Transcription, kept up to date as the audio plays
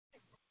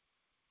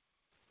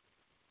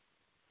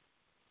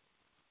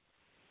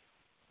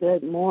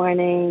Good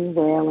morning,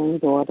 wailing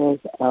daughters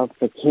of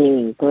the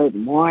King. Good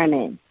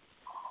morning.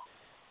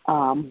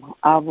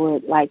 I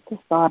would like to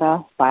start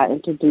off by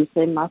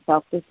introducing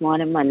myself this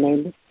morning. My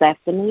name is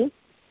Stephanie,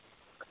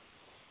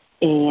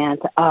 and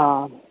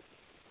I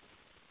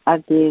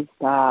give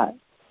God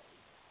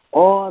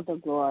all the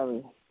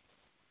glory,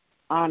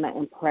 honor,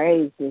 and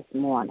praise this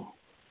morning.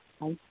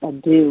 I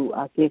do.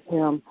 I give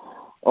Him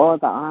all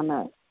the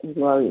honor and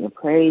glory and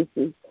praise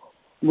this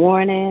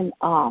morning.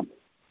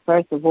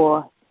 First of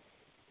all,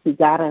 He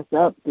got us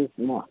up this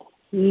morning.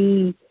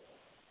 He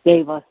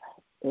gave us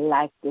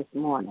life this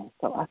morning.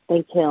 So I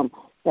thank Him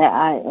that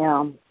I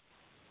am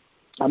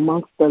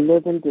amongst the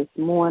living this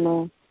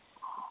morning.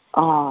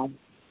 I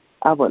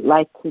would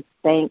like to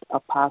thank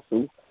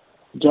Apostle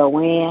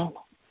Joanne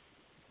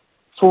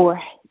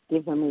for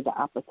giving me the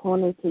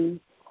opportunity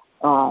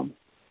to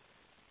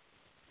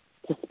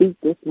speak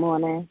this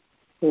morning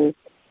to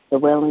the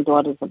Wailing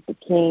Daughters of the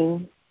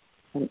King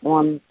and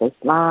on this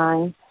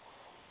line.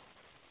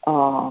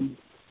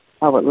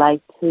 I would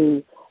like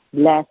to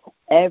bless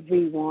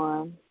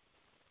everyone.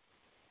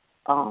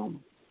 I'll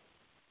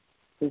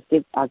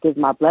give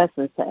my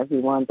blessings to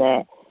everyone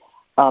that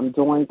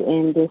joined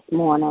in this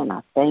morning.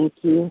 I thank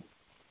you.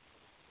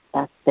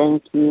 I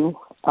thank you.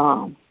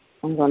 I'm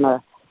going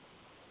to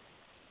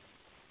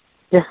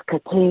just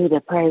continue to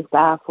praise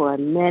God for a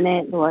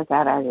minute. Lord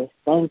God, I just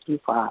thank you,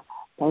 Father.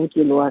 Thank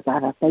you, Lord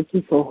God. I thank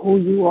you for who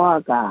you are,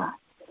 God.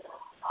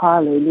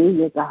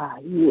 Hallelujah,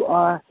 God. You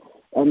are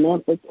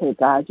omnipotent,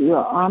 God. You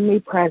are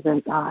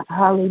omnipresent, God.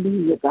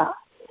 Hallelujah, God.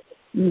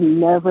 You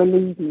never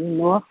leave me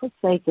nor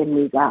forsaken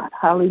me, God.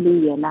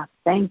 Hallelujah. And I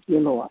thank you,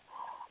 Lord.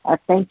 I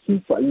thank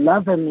you for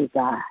loving me,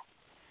 God.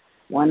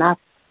 When I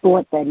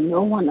thought that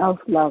no one else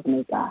loved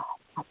me, God.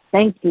 I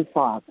thank you,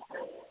 Father.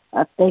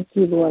 I thank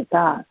you, Lord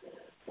God,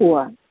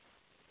 for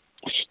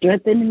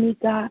strengthening me,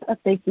 God. I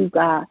thank you,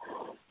 God,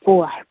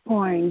 for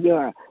pouring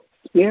your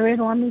spirit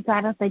on me,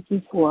 God. I thank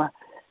you for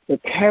the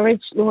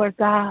courage, Lord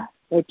God,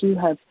 that you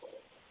have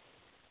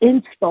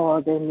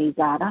installed in me,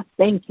 God. I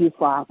thank you,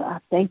 Father. I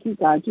thank you,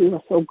 God. You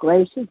are so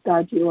gracious,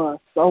 God. You are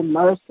so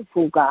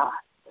merciful, God.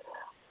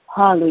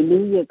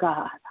 Hallelujah,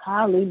 God.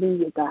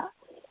 Hallelujah, God.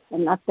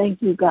 And I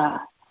thank you, God,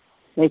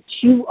 that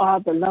you are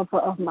the lover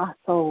of my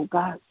soul,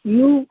 God.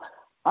 You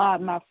are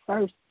my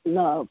first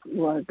love,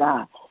 Lord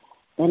God.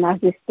 And I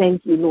just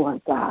thank you,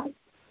 Lord God,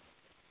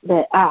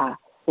 that I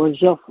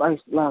was your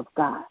first love,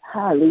 God.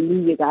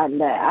 Hallelujah, God.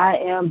 And that I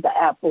am the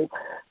apple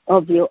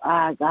of your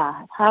eye,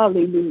 God.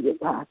 Hallelujah,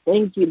 God.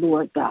 Thank you,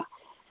 Lord God.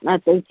 And I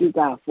thank you,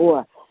 God,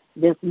 for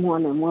this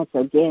morning once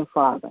again,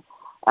 Father.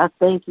 I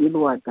thank you,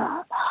 Lord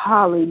God.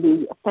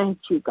 Hallelujah. Thank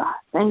you, God.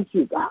 Thank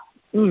you, God.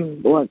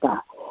 Lord God,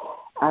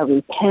 I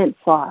repent,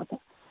 Father,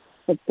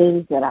 for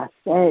things that I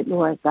said,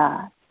 Lord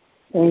God,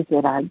 things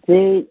that I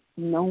did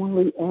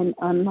knowingly and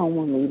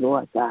unknowingly,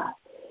 Lord God,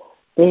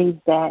 things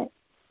that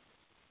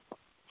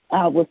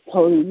I was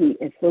totally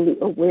and fully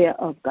aware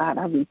of, God.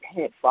 I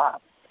repent, Father,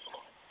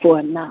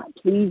 for not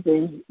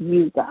pleasing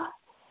you, God,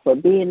 for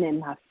being in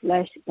my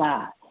flesh,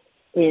 God,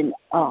 in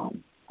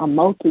a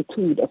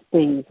multitude of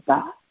things,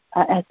 God.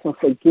 I ask for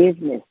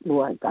forgiveness,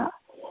 Lord God.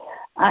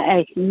 I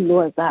ask you,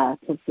 Lord God,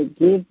 to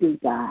forgive me,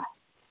 God,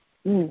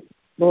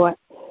 Lord,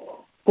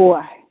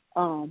 for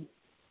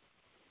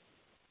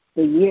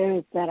the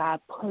years that I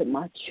put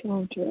my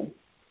children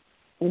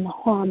in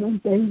harm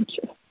and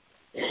danger.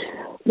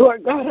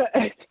 Lord God, I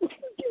ask for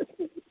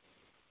forgiveness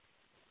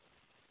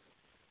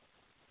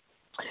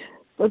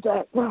for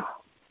that, God,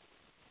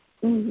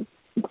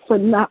 for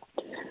not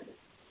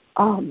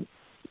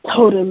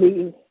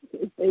totally,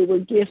 if they were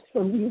gifts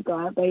from you,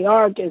 God, they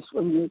are gifts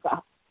from you,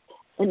 God,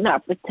 and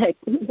not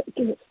protecting the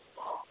gifts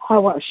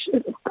how I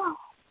should have, God.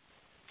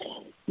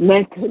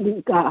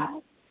 Mentally,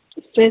 God,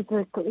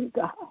 physically,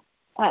 God,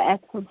 I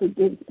ask for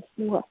forgiveness,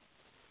 Lord.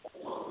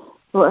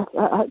 Lord,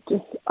 I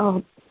just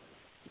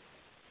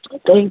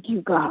thank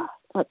you, God.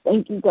 I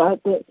thank you, God,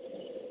 that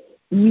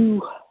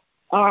you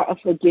are a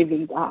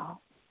forgiving God.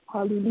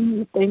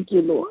 Hallelujah. Thank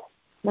you, Lord.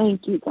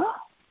 Thank you, God.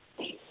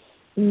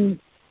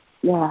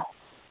 Yeah.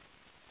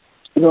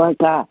 Lord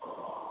God,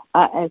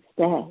 I ask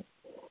that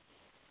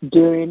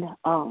during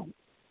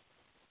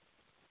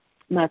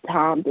my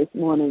time this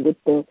morning with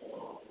the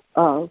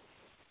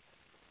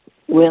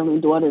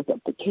Wailing Daughters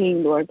of the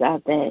King, Lord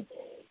God, that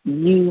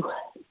you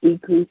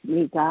decrease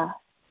me, God,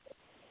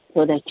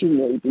 so that you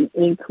may be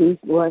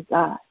increased, Lord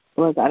God.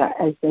 Lord God, I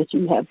ask that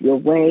you have your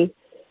way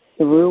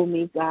through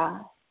me,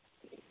 God.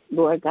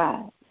 Lord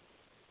God,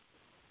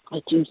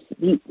 that you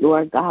speak,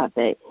 Lord God,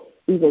 that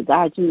either,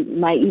 God, you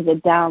might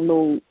even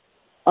download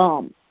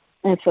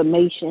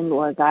information,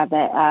 Lord God,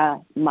 that I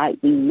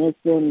might be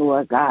missing,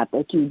 Lord God,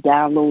 that you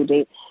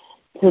downloaded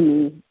to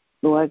me,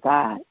 Lord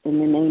God. In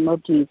the name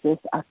of Jesus,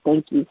 I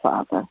thank you,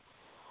 Father.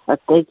 I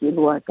thank you,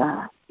 Lord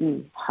God.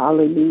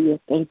 Hallelujah.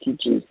 Thank you,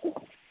 Jesus.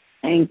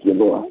 Thank you,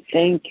 Lord.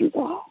 Thank you,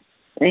 God.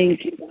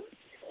 Thank you, God.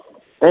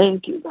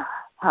 Thank you, God.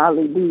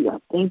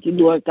 Hallelujah. Thank you,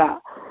 Lord God,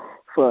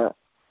 for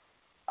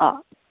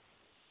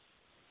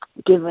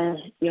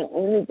giving your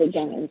only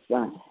begotten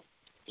Son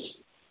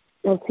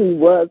as he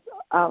was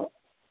our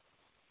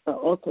the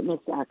ultimate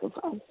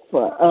sacrifice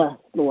for us,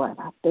 Lord.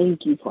 I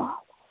thank you, Father.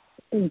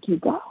 Thank you,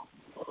 God.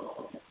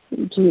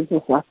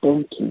 Jesus, I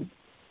thank you.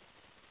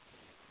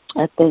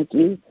 I thank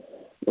you,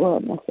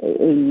 Lord. And I say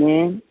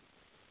amen,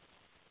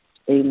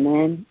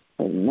 amen,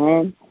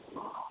 amen.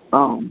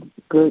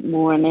 Good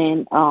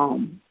morning.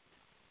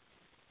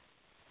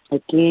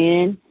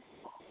 Again,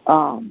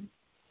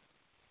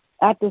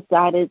 I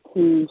decided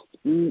to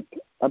speak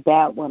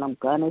about what I'm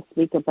gonna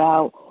speak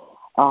about.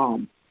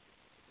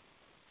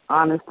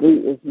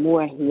 Honestly, it's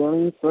more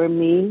healing for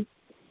me,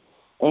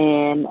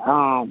 and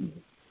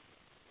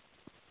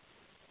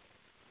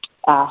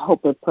I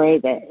hope and pray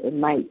that it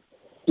might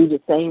do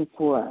the same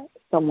for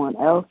someone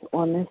else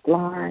on this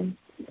line.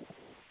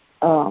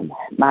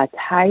 My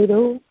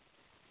title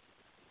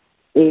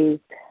is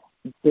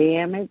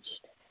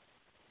Damaged,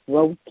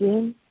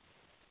 Broken,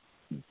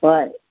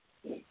 but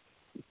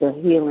the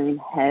healing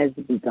has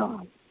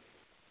begun.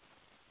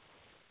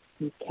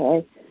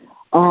 Okay.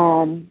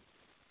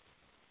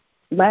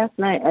 Last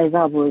night as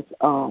I was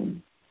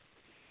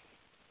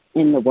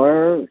in the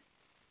Word,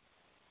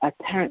 I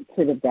turned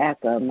to the back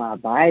of my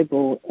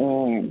Bible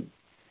and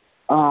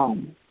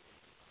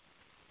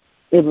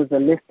it was a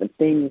list of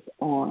things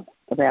on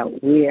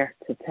about where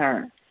to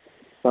turn.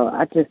 So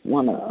I just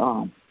want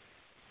to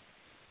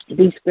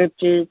these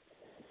scriptures.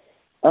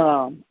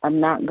 I'm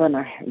not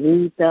gonna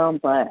read them,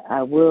 but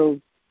I will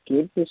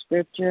give the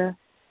scripture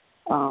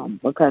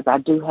because I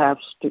do have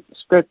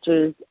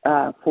scriptures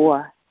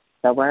for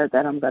the word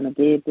that I'm gonna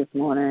give this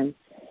morning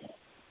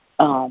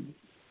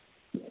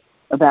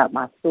about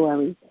my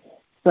story.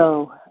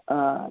 So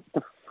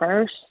the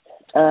first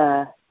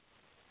on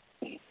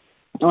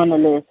the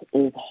list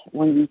is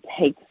when you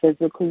face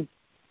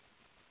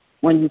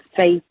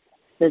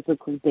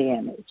physical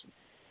damage,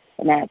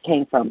 and that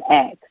came from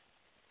Acts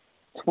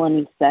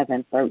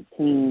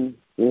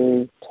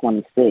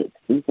 27:13-26.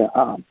 These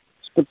are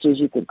scriptures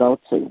you could go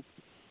to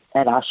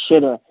that I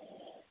should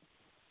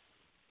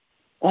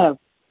have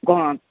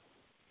gone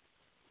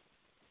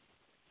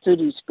to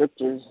these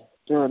scriptures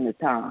during the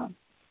time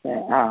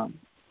that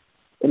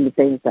and the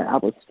things that I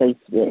was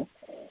faced with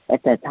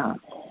at that time.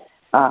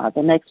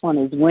 The next one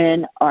is,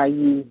 when are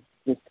you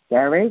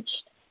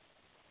discouraged?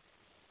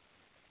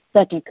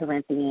 2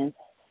 Corinthians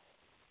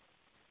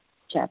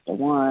chapter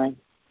 1,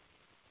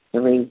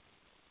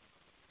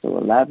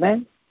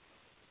 3-11.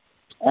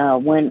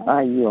 When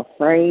are you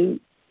afraid?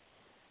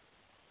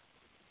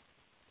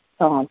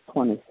 Psalms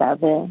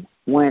 27.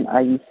 When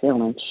are you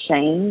feeling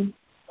shame?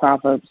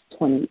 Proverbs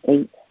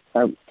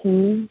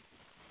 28:13.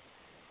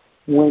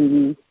 When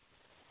you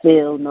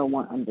feel no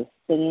one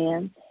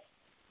understands?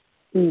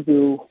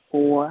 Hebrews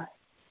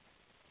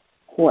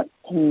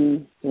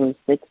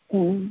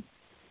 4:14-16.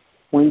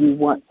 When you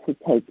want to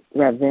take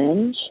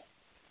revenge?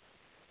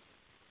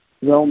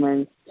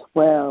 Romans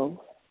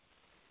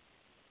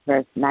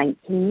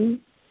 12:19.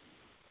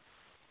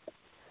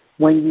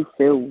 When you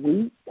feel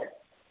weak?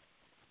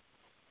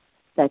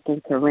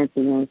 2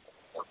 Corinthians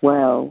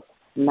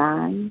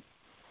 12:9.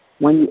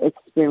 When you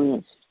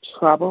experience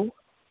trouble?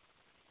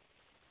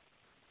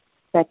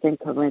 2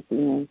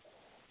 Corinthians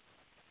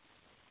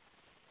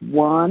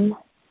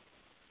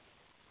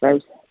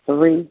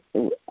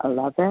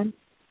 1:3-11.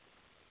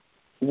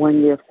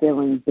 When you're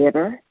feeling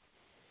bitter?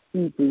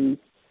 Hebrews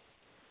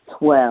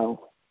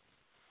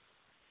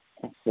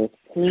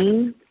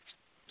 12:15.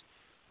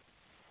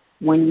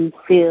 When you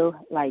feel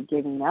like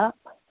giving up?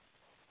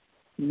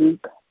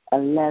 Luke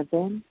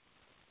 11:5-13.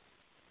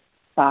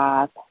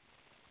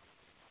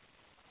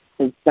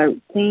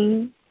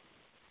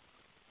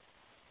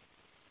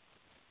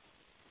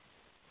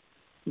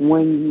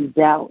 When you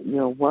doubt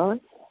your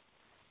worth?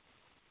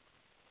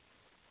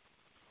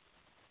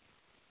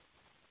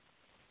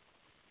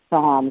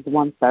 Psalms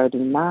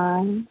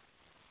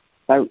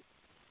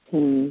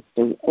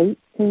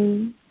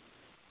 139:13-18.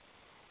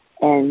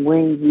 And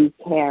when you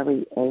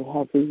carry a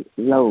heavy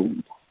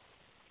load?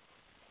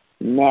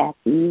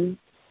 Matthew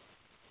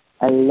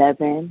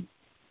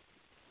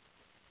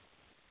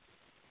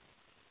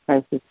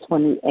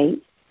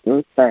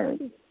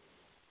 11:28-30.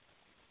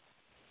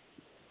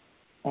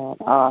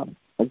 And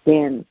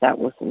again, that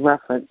was a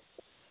reference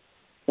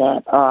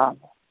that I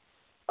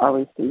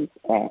received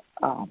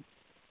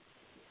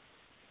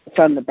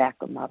from the back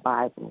of my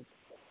Bible.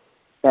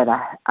 That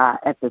I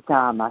at the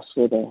time I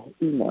should have,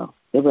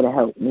 it would have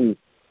helped me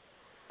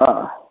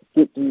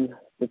get through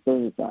the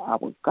things that I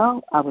was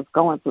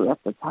going through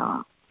at the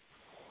time.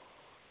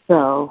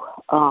 So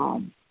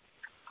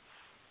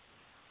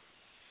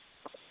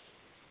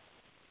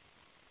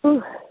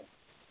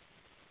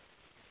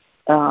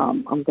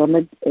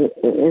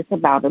it's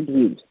about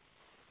abuse,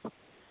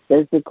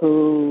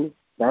 physical,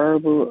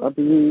 verbal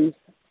abuse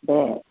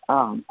that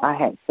I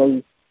had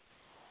faced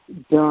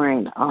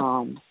during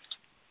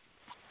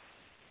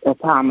a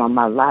time of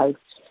my life,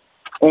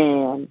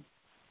 and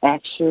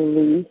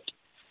actually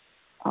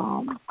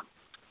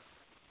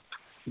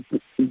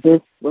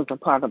this was a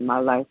part of my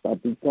life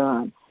that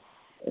began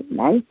in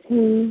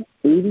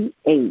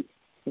 1988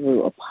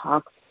 through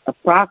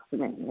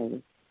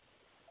approximately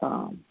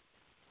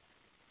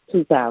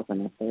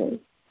 2003.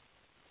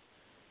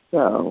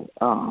 So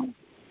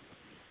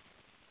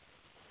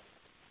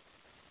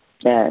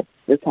that's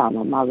the time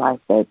of my life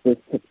that this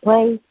took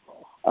place.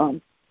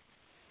 Um,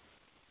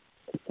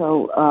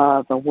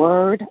 the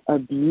word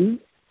abuse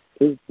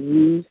is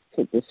used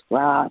to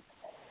describe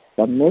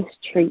the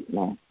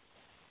mistreatment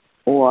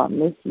or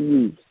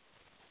misuse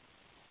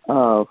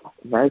of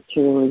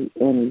virtually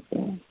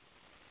anything.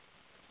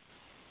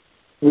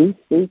 We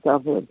speak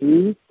of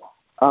abuse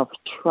of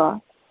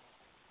trust,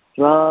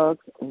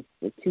 drugs,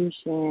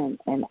 institution,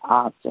 and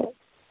objects.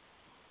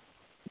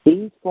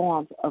 These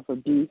forms of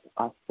abuse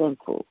are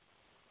sinful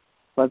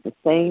for the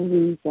same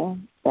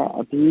reason that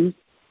abuse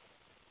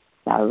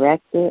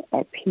directed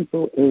at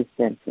people is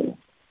sinful.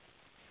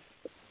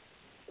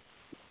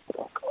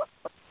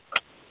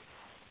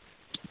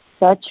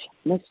 Such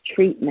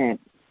mistreatment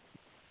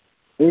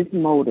is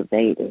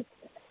motivated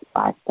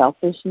by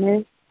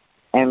selfishness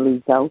and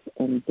results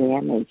in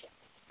damage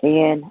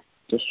and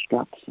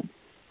destruction.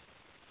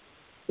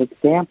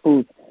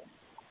 Examples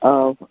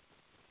of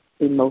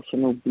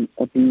emotional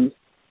abuse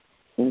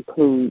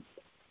include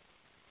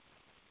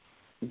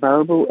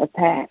verbal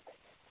attacks,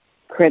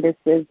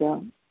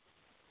 criticism,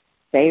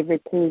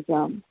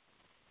 favoritism,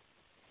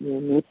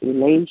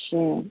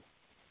 manipulation,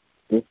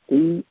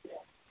 deceit,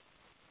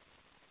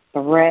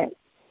 threats,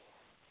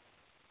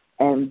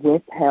 and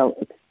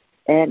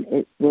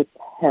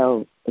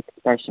withheld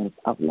expressions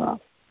of love.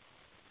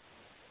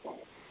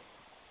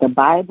 The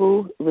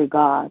Bible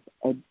regards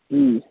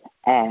abuse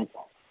as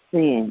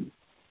sin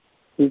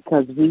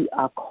because we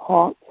are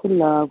called to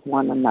love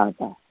one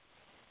another.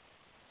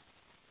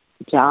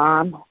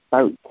 John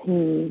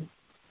 13,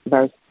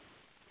 verse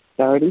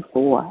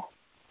 34,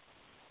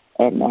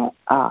 and the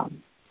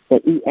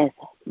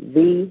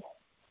ESV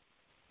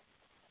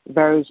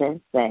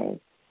version says,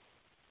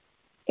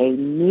 "A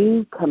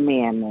new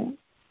commandment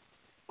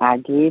I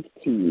give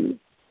to you,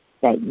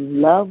 that you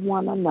love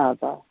one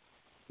another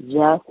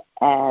just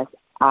as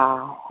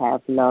I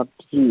have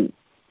loved you.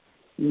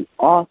 You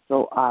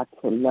also are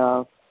to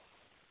love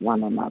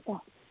one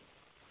another."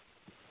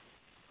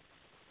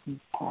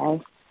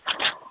 Okay.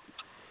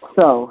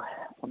 So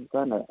I'm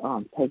going to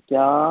take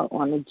y'all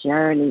on a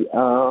journey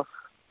of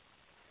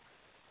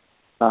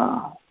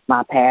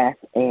my past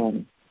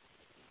and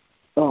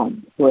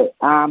what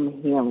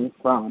I'm hearing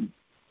from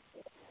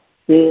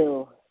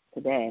still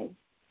today.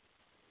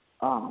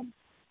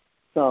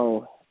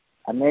 So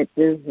I met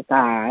this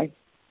guy.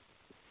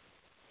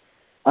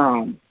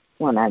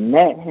 When I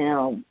met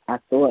him, I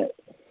thought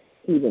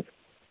he was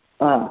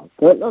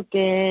good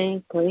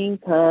looking, clean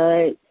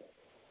cut,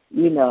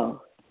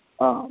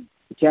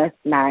 dressed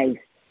nice.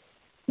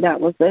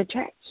 That was the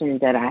attraction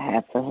that I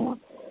had for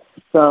him.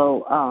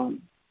 So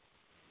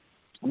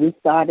we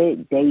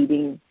started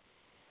dating,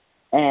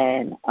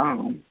 and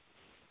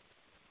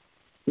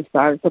we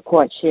started the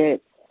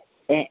courtship,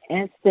 and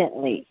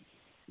instantly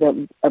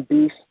the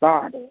abuse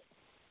started.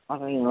 I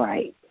mean,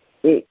 like,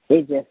 it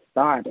just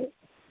started.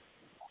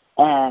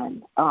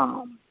 And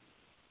for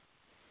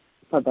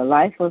the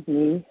life of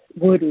me,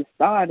 when it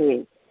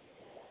started,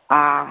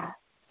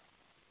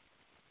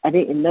 I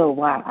didn't know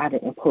why I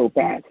didn't pull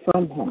back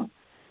from him.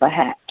 But I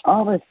had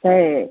always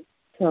said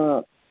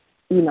to,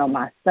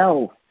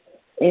 myself,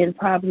 and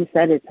probably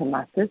said it to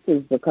my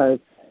sisters, because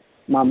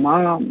my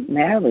mom's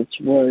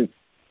marriage was,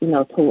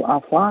 to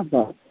our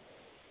father,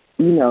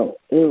 it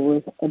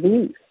was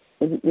abuse.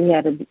 We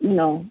had,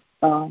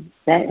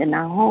 that in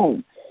our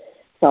home.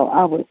 So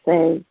I would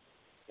say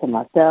to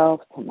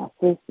myself, to my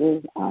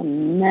sisters,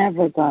 I'm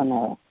never going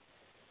to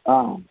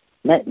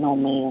let no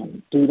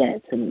man do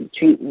that to me,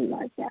 treat me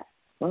like that.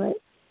 But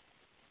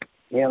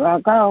here I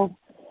go,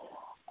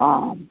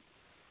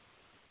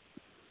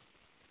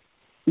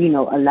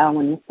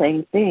 allowing the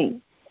same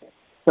thing.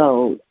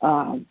 So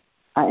I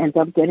ended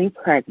up getting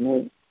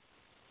pregnant,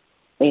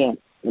 and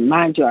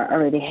mind you, I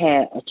already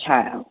had a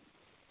child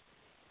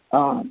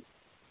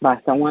by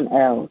someone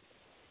else,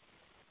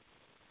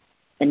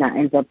 and I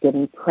ended up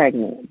getting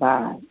pregnant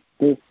by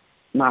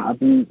my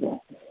abuser.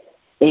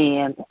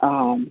 And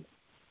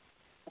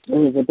it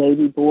was a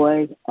baby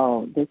boy.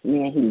 Oh, this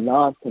man, he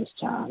loved his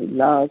child. He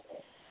loved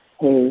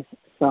his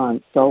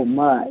son so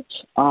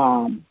much.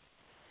 And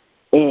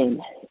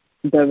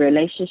the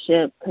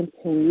relationship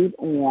continued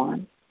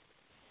on.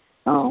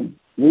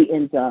 We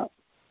ended up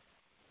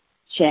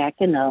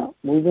shacking up,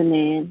 moving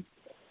in,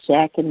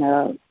 shacking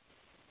up,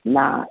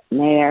 not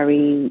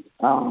married.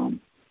 I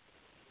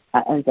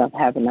ended up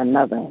having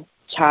another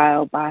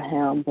child by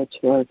him, which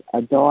was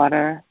a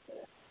daughter.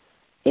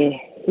 And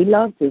he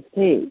loved his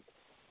kids.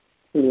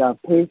 He loved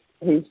his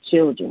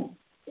children.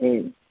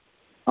 And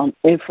I'm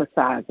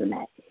emphasizing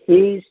that.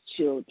 His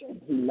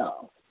children he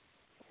loved.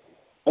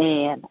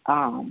 And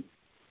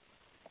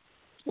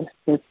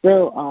but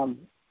still,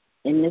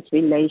 in this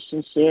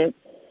relationship,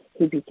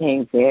 he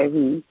became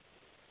very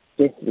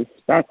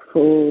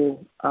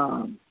disrespectful,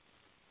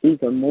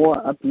 even more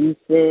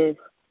abusive.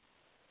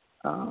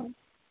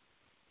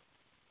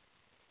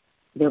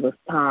 There was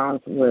times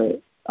where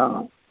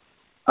Um,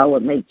 I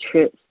would make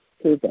trips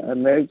to the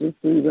emergency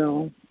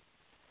room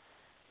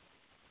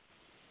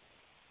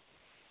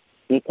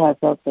because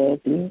of the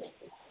abuse.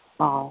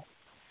 Uh,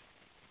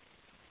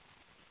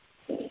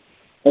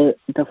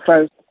 the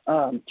first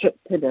trip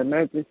to the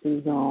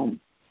emergency room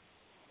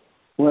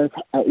was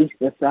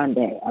Easter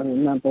Sunday. I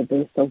remember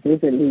this so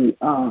vividly.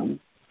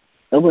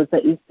 It was an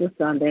Easter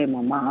Sunday.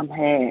 My mom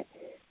had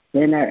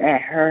dinner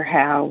at her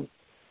house.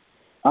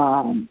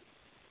 Um,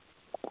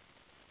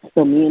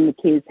 so me and the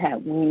kids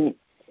had went,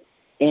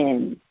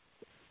 and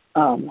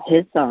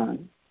his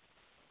son,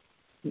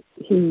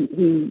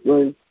 he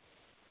was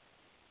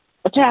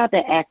a child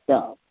that acted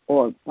up,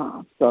 or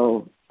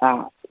so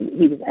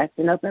he was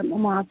acting up at my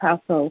mom's house.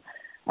 So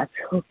I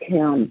took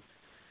him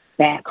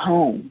back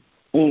home,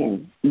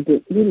 and he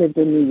lived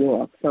in New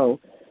York. So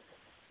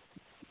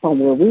from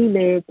where we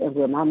lived and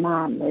where my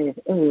mom lived,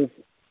 it was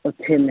a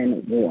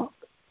 10-minute walk.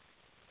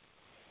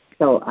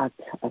 So I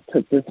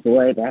took this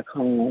boy back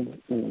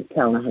home and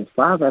telling his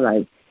father,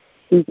 like,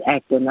 he's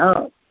acting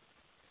up,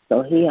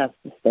 so he has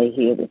to stay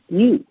here with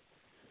you.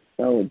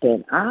 So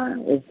then I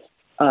was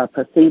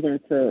proceeding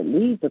to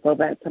leave to go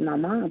back to my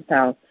mom's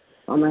house.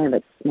 My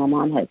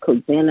mom had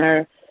cooked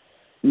dinner.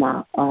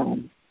 My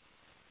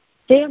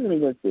family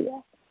was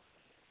there.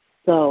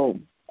 So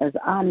as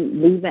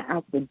I'm leaving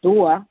out the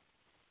door,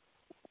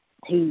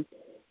 he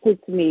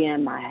hits me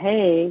in my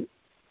head,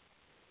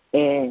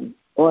 and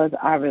all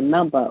I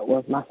remember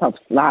was myself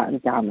sliding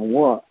down the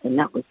wall, and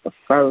that was the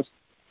first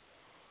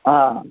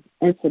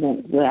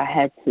incident where I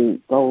had to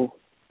go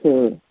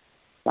to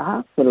the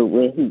hospital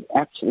where he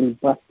actually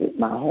busted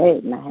my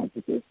head, and I had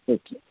to get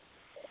stitches.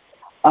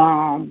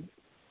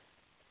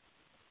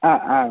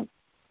 I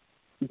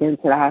been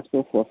to the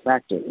hospital for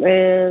fractured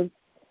ribs,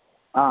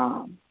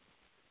 and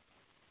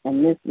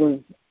this was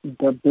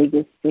the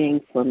biggest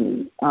thing for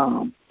me.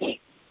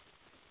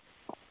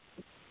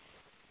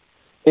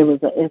 It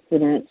was an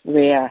incident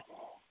where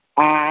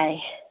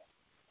I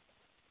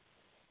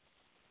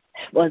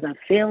wasn't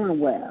feeling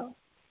well,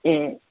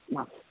 and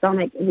my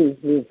stomach, it was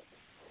just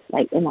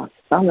like in my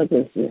stomach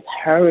was just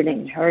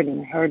hurting for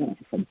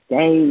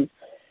days.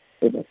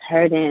 It was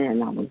hurting,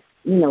 and I was,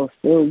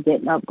 still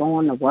getting up,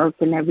 going to work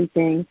and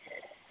everything,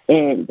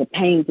 and the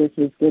pain just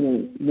was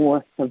getting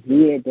more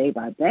severe day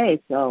by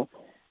day. So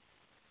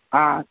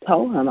I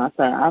told him, I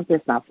said, I'm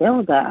just not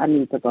feeling good. I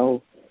need to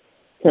go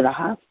to the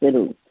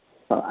hospital.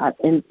 So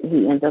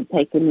he ended up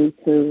taking me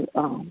to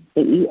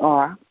the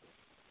ER,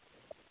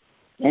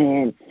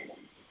 and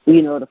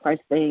the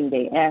first thing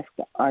they asked,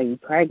 are you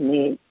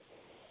pregnant?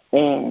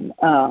 And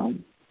I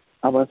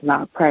was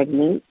not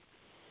pregnant.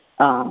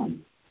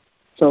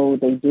 So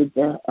they did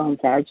the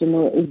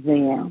vaginal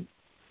exam.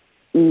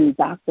 The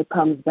doctor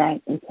comes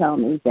back and tells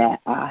me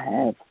that I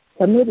have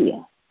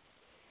chlamydia.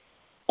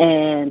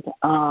 And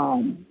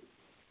I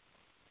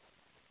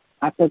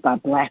think I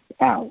blacked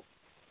out.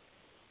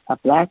 I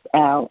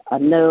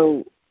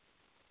know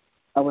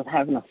I was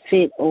having a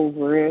fit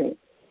over it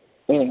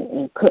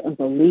and couldn't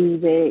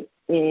believe it.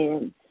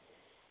 And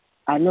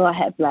I know I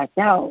had blacked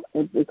out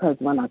because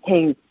when I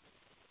came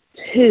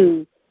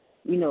to,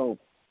 the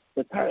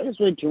curtains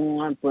were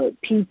drawn,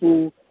 but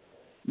people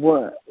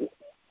were,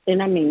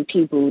 and I mean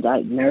people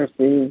like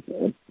nurses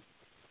that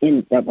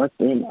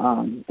worked in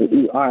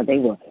the ER, they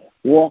were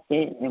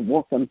walking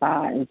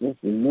by and just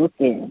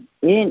looking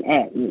in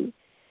at me.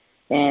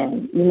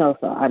 And, so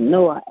I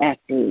know I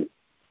acted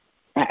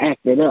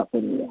up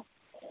in there.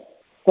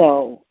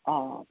 So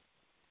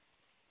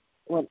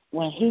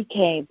when he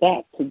came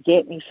back to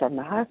get me from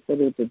the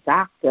hospital, the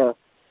doctor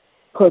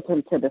put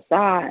him to the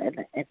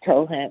side and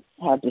told him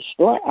how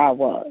distraught I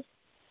was.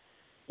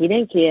 He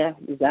didn't care.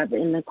 We got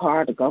in the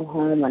car to go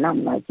home, and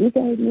I'm like, you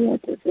gave me a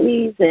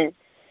disease, and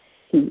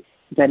he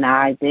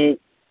denied it.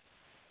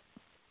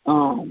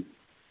 I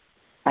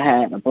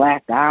had a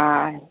black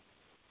eye.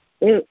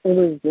 It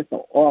was just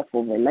an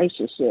awful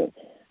relationship,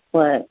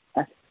 but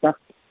I stuck.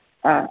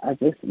 I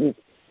just was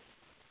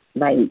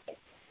like,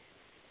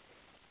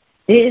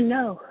 didn't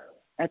know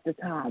at the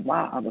time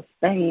why I was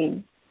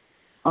staying.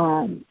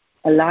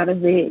 A lot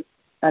of it,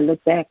 I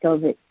look back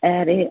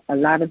at it, a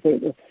lot of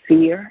it was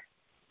fear.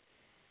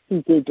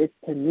 He did this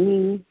to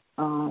me.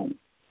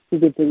 He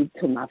did this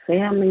to my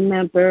family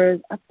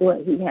members. I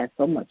thought he had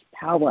so much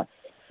power,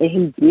 and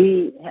he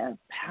did have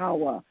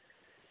power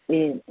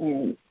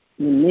and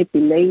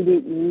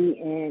manipulated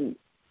me and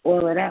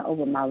all of that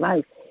over my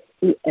life.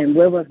 And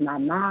where was my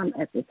mom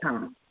at the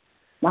time?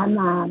 My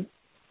mom,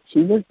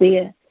 she was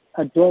there.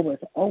 Her door was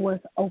always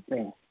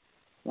open.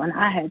 When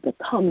I had to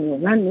come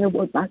and run there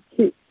with my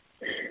kids,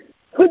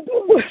 her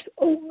door was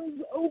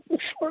always open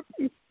for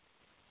me.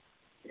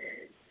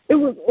 It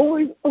was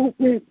always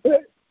open,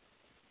 but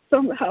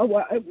somehow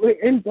I would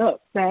end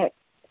up back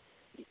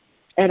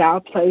at our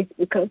place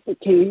because the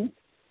kids,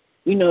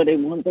 they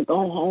wanted to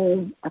go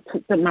home. I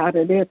took them out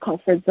of their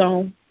comfort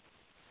zone.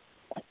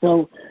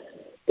 So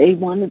they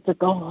wanted to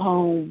go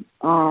home.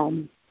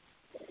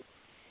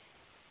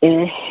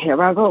 And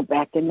here I go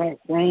back in that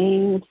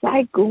same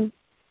cycle.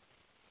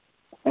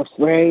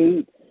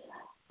 Afraid.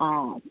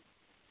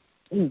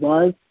 he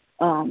was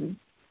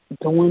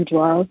doing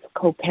drugs,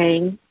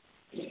 cocaine,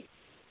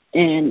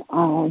 and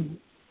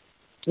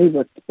he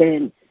would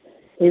spend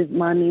his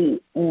money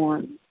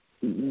on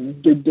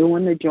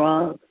doing the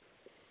drugs,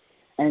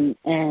 and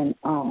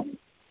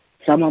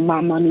some of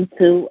my money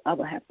too. I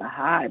would have to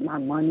hide my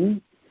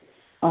money.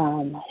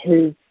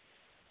 His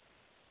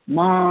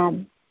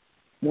mom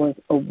was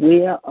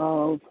aware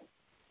of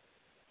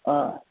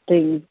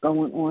things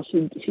going on.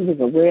 She was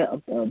aware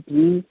of the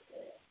abuse,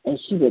 and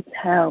she would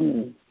tell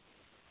me,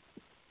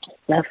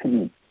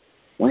 Stephanie,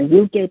 when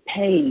you get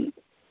paid,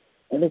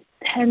 if it's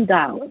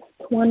 $10,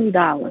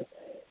 $20,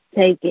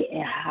 take it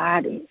and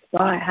hide it.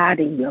 Start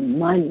hiding your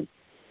money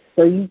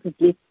so you could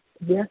get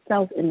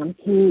yourself and them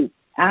kids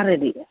out of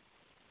there.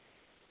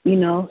 You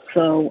know,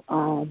 so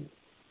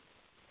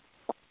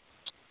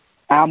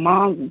our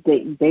moms,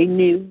 they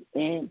knew,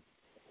 and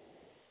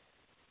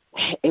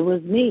it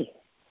was me.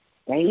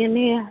 Stay in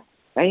there,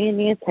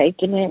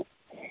 taking it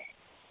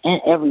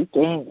and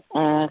everything.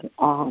 And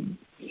I'm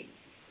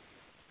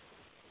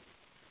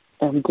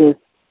just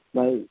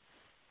like,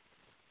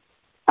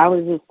 I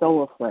was just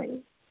so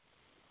afraid.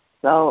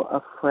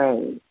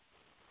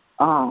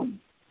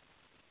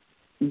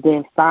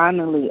 Then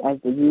finally, as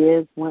the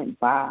years went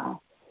by,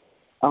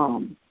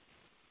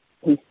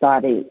 he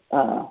started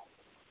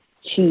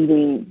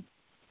cheating.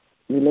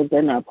 We lived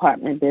in an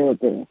apartment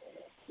building.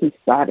 He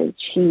started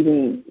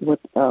cheating with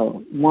a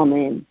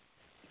woman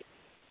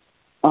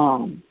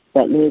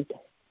that lived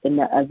in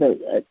the other,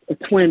 a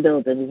twin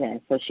building we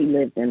had, so she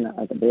lived in the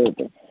other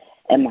building.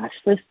 And my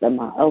sister,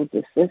 my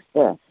older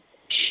sister,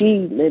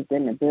 she lived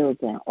in the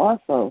building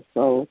also.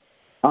 So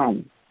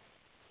the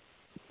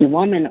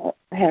woman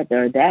had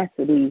the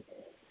audacity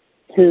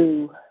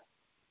to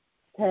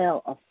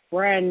tell a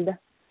friend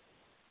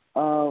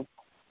of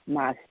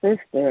my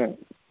sister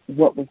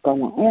what was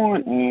going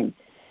on. And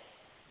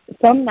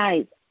some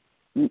nights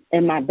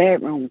in my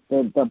bedroom,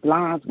 the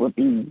blinds would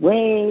be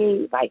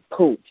way like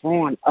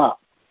drawn up.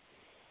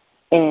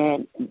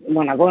 And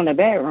when I go in the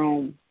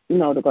bedroom,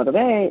 to go to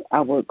bed,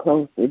 I would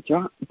close pull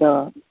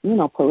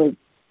the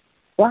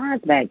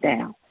blinds back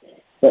down.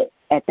 But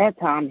at that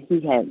time,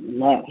 he had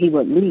left. He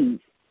would leave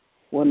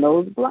when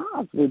those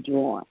blinds were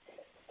drawn.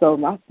 So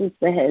my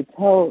sister had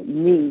told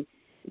me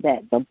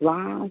that the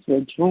blinds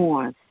were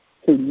drawn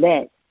to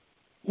let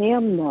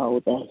him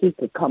know that he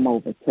could come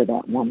over to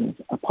that woman's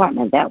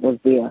apartment. That was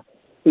their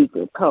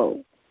secret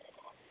code.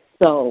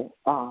 So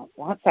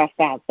once I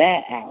found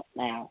that out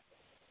now,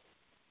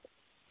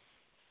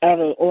 out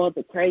of all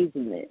the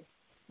craziness,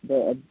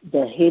 the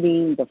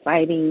hitting, the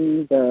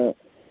fighting, the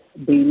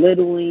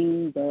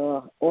belittling,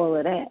 all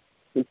of that,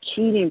 the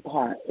cheating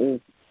part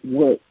is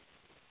what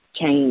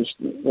changed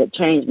me, what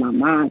changed my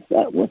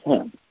mindset with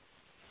him.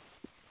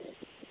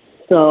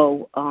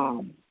 So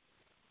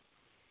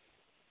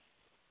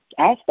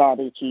I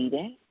started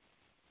cheating.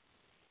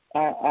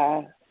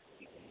 I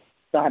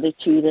started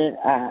cheating.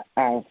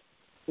 I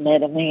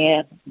met a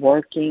man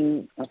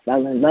working. I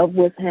fell in love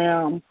with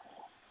him.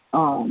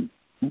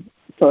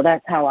 So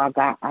that's how I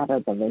got out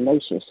of the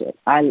relationship.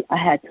 I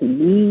had to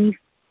leave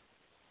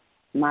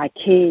my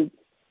kids.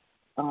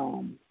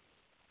 I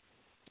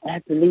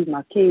had to leave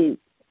my kids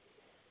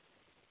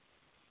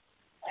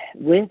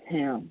with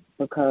him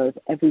because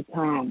every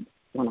time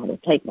when I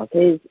would take my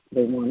kids,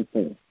 they wanted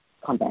to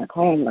come back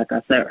home, like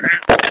I said.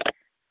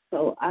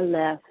 So I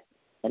left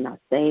and I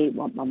stayed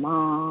with my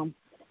mom,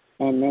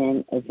 and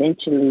then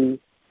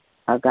eventually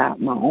I got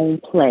my own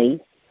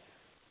place,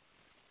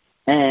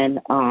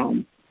 and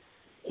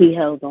he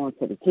held on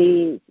to the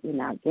kids. You're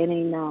not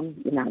getting them.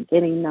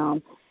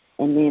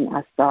 And then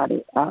I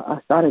started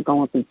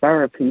going through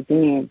therapy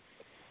then,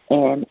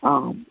 and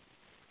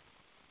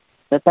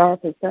the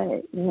therapist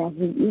said,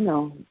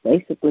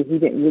 basically he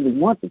didn't really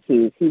want the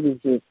kids. He was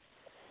just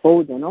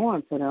holding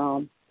on to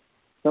them,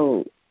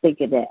 so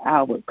thinking that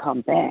I would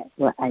come back,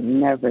 but I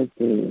never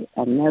did.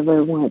 I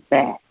never went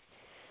back.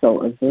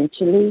 So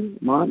eventually,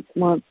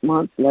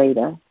 months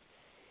later,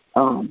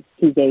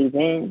 he gave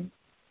in,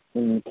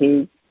 and the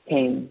kids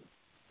came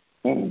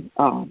and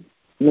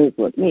lived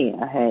with me.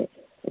 I had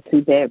a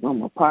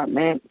 2-bedroom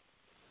apartment,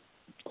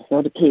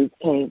 so the kids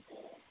came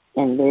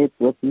and lived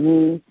with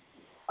me.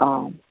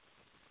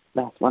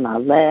 That's when I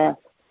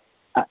left.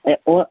 I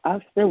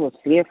still was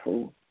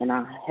fearful, and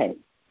I had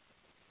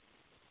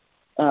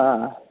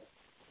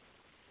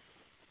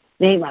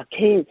made my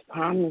kids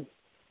promise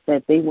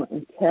that they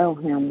wouldn't tell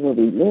him where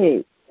we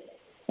lived.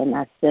 And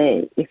I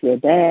said, if your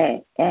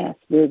dad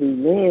asks where we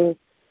live,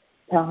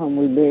 tell him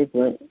we live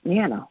with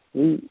Nana.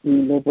 We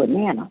live with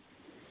Nana.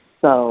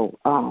 So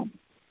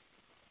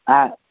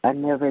I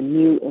never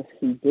knew if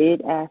he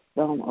did ask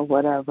them or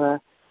whatever,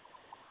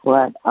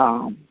 but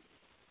I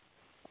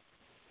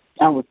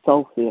was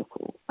so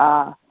fearful.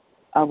 I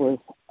was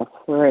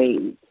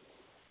afraid.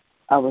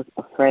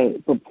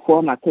 But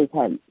before my kids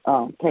had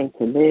came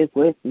to live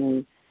with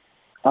me,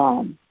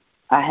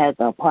 I had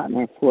the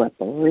apartment for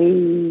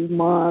 3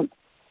 months,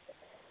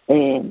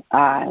 and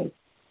I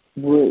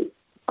would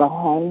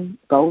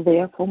go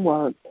there from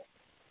work,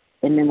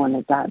 And then when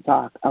it got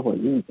dark, I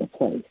would leave the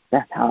place.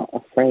 That's how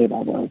afraid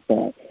I was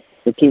that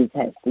the kids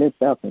had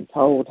slipped up and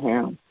told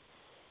him.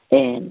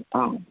 And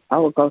I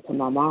would go to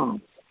my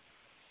mom's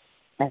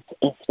and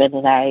spend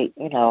the night,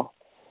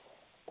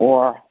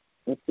 or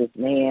with this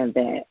man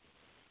that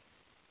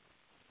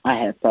I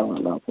had fell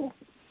in love with.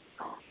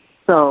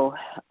 So,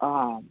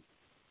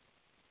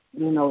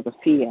 the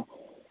fear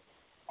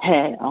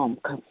had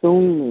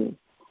consumed me.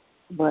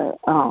 But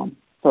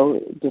so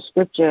the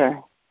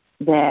scripture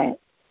that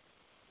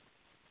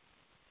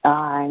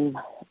I'm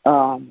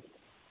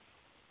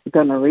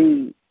going to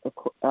read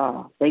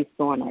based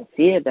on that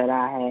fear that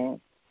I had,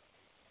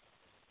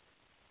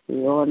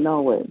 we all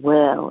know it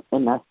well,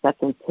 in the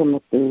 2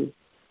 Timothy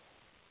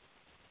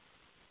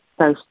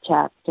 1st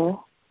chapter,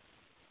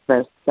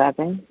 verse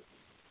 7.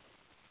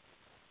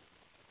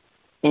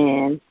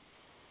 And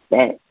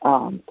that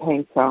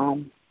came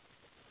from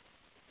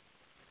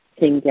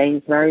King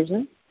James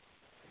Version.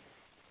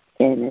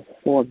 And it's,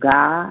 for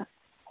God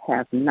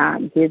hath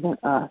not given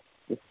us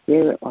the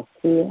spirit of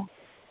fear,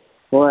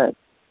 but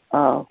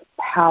of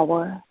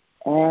power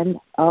and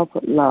of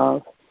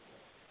love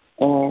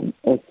and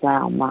a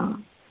sound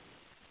mind.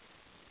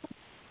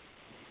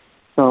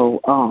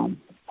 So,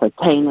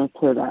 pertaining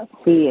to that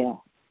fear,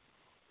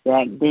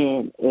 back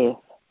then, if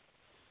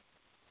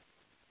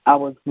I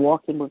was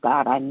walking with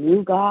God, I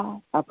knew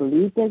God, I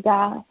believed in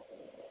God,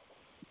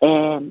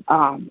 and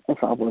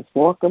if I was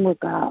walking with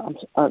God,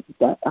 I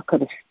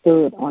could have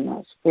stood on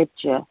that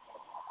scripture.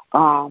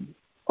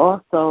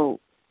 Also,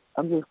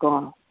 I'm just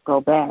going to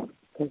go back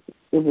because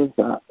it was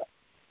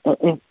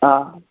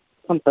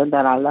something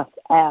that I left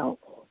out.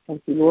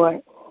 Thank you,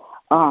 Lord.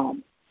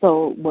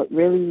 So what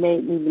really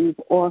made me leave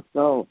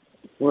also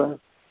was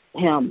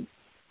him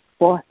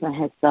forcing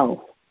himself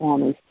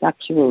on me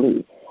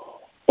sexually.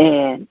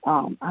 And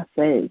I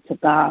said to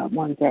God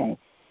one day,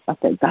 I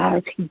said, God,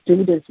 if you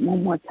do this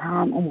one more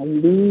time, I'm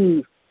going to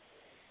leave.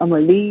 I'm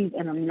going to leave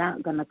and I'm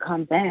not going to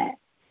come back.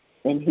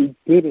 And he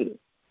did it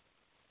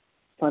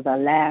for the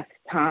last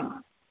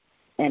time.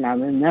 And I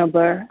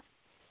remember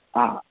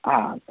I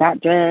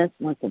got dressed,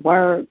 went to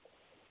work,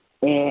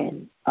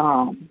 and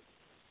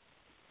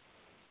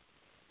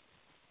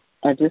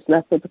I just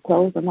left with the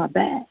clothes on my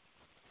back.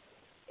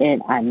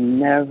 And I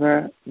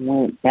never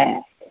went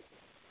back,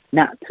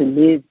 not to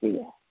live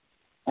there.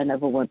 I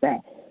never went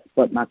back.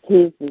 But my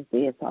kids was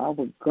there, so I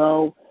would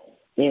go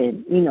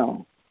and,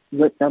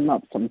 whip them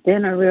up some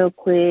dinner real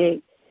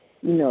quick,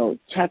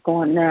 check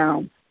on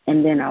them,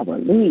 and then I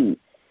would leave.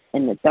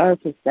 And the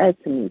therapist said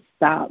to me,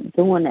 stop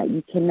doing that.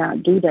 You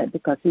cannot do that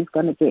because he's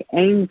going to get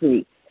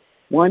angry.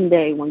 One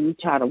day when you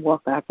try to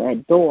walk out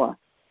that door,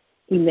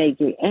 he may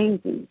get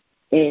angry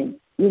and,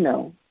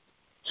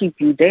 keep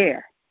you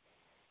there.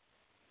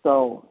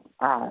 So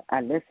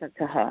I listened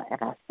to her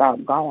and I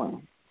stopped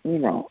going,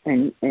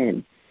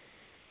 and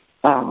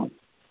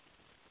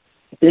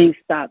things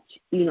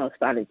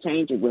started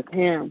changing with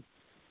him.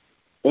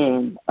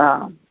 And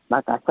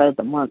like I said,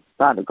 the months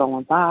started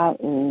going by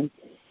and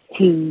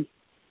he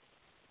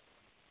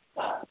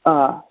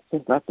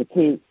just let the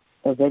kids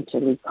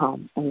eventually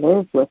come and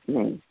live with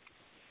me.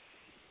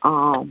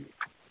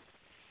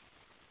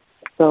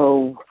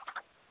 So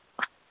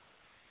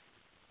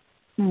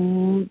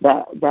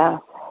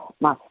that's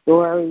my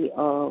story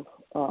of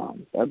the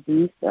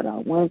abuse that I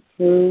went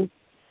through.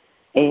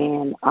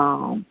 And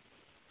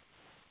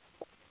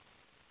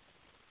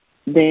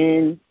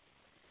then,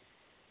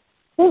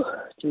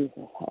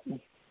 Jesus help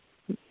me.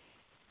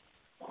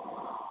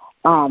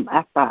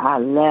 After I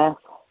left,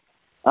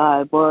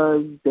 I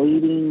was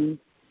dating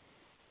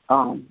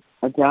a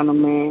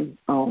gentleman.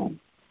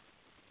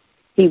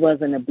 He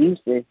wasn't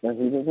abusive, but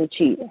he was a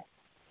cheater.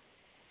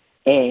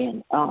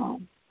 And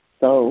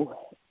so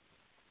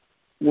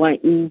one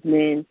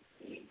evening,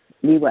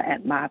 we were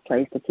at my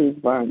place. The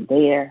kids weren't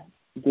there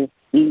this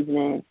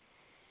evening.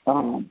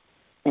 And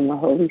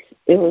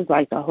it was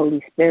like the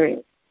Holy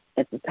Spirit.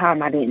 At the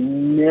time, I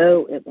didn't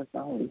know it was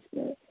the Holy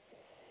Spirit.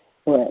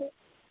 But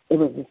it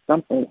was just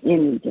something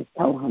in me just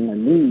told him to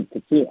leave, to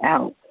get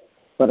out.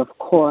 But, of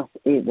course,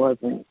 it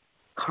wasn't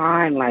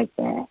kind like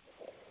that.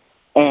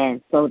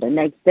 And so the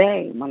next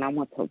day when I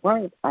went to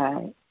work,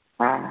 I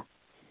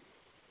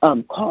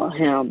called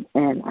him,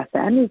 and I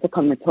said, I need to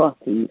come and talk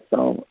to you.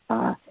 So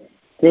I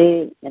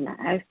did, and I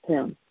asked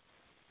him,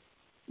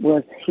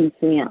 was he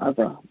seeing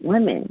other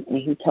women? And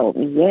he told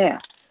me, yeah.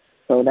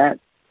 So that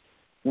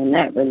when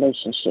that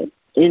relationship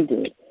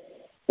ended,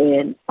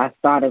 and I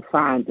started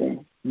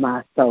finding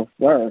my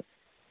self-worth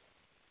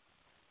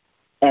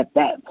at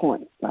that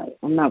point. Like,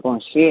 I'm not going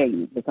to share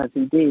you because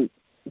he did.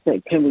 He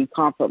said, can we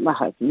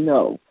compromise?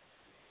 No.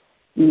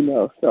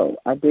 So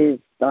I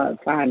did start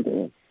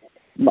finding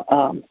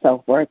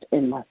self-worth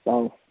in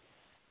myself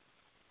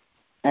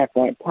at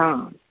that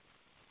time.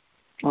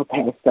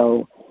 Okay,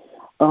 so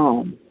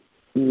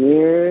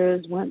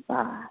years went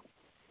by.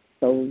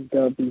 So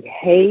the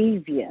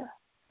behavior,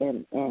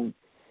 and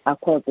I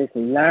call this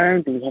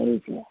learned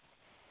behavior,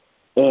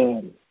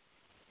 and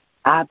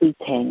I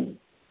became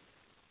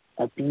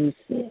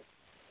abusive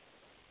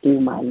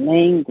through my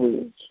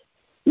language.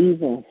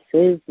 even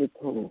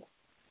physical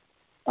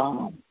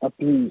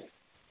abuse.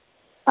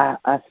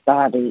 I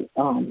started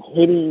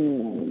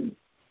hitting and,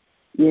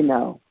 you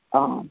know,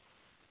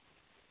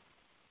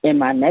 in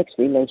my next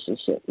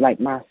relationship, like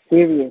my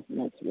serious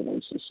next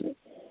relationship.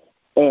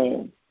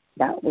 And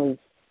that was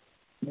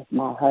with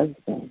my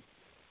husband.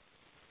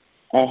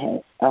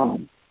 And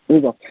we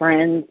were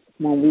friends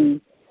when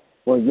we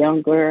were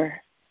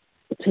younger,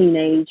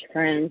 teenage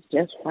friends,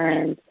 just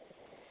friends.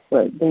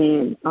 But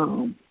then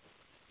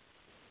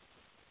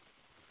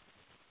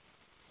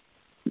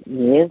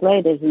years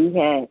later,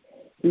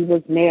 he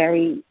was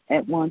married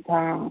at one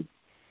time,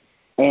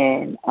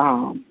 and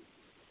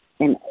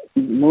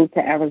moved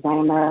to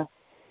Arizona.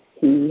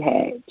 He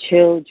had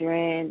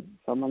children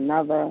from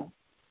another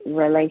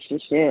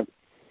relationship,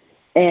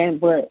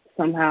 but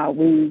somehow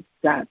we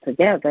got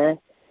together,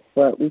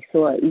 but we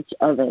saw each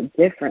other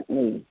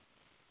differently,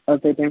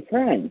 other than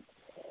friends.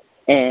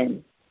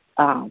 And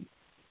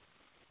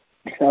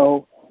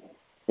so,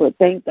 but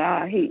thank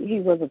God he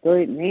was a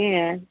good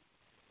man,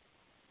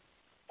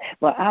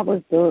 but I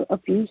was the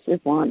abusive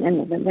one in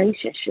the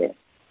relationship,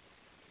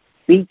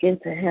 speaking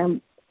to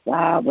him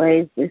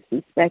sideways,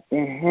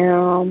 disrespecting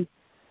him,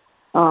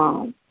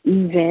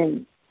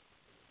 even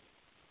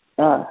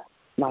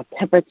my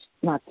temper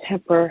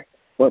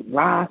would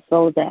rise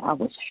so that I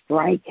would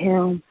strike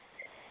him,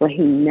 but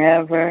he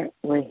never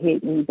would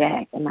hit me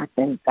back, and I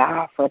thank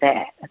God for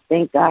that. I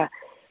thank God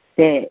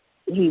that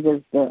he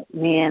was the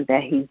man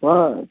that he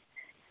was,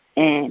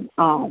 and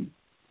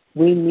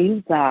we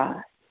knew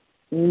God.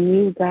 We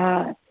knew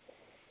God,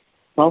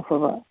 both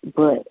of us,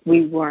 but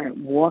we weren't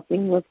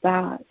walking with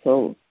God,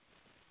 so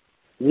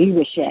we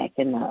were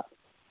shacking up.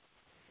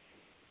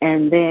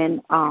 And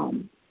then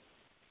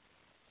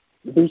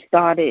we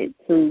started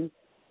to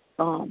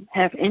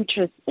have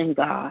interest in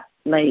God,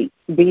 like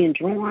being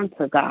drawn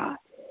to God.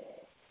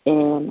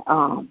 And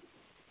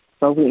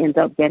so we ended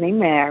up getting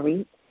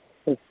married,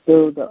 but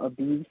still the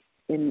abuse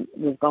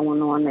was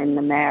going on in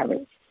the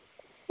marriage.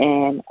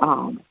 And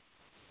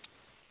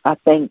I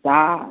thank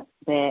God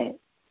that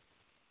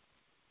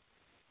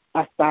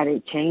I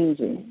started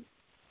changing.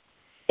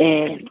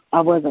 And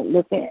I wasn't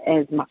looking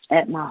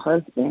at my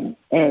husband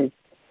as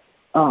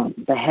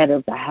the head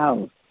of the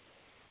house,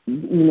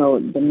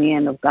 the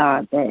man of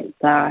God that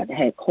God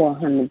had called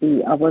him to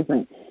be. I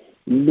wasn't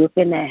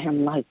looking at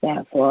him like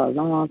that for a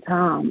long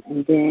time.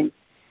 And then,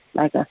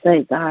 like I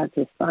said, God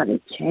just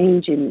started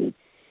changing me.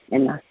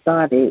 And I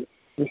started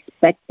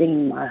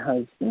respecting my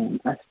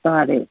husband. I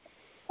started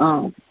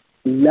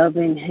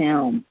loving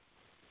him,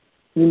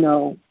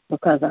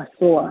 because I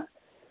saw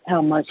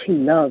how much he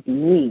loved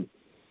me.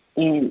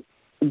 And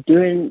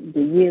during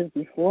the years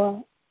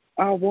before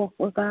our walk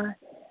with God,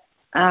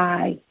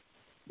 I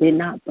did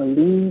not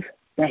believe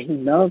that he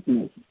loved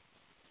me.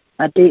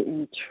 I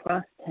didn't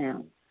trust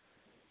him.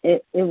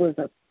 It was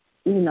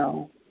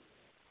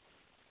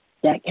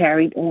that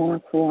carried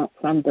on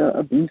from the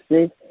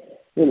abusive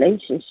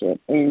relationship.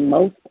 And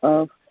most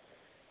of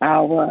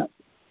our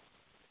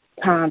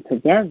time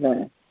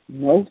together,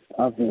 most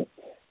of it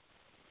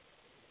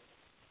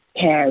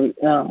carried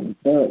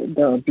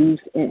the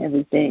abuse and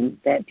everything,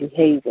 that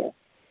behavior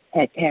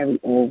had carried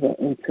over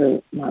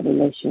into my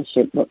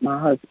relationship with my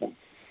husband.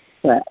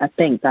 But I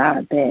thank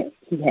God that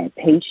he had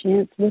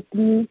patience with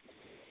me,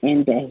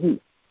 and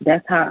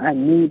that's how I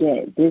knew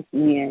that this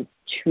man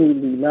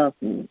truly loved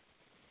me.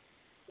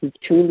 He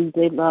truly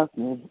did love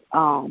me.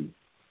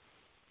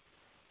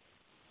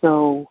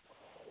 So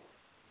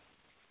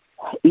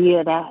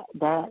yeah,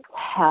 that's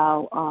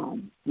how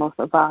most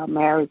of our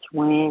marriage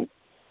went,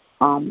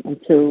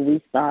 until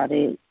we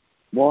started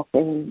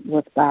walking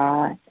with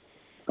God,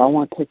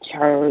 going to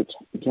church,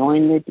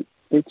 joining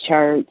the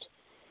church.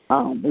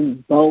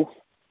 We both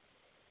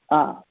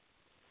got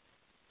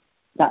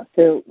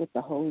filled with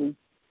the Holy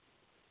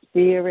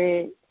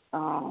Spirit.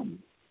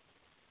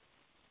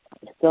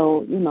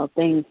 So,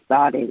 things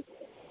started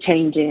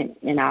changing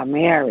in our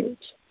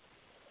marriage.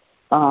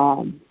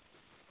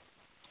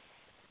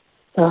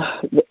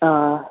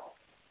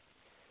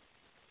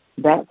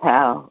 That's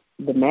how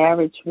the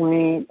marriage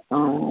went.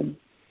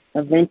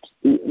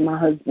 Eventually, my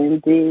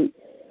husband did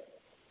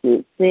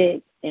get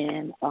sick,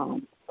 and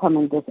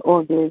coming this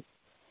August,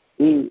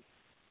 it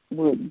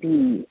would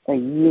be a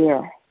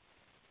year.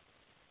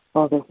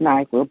 August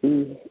 9th will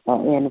be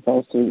an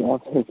anniversary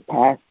of his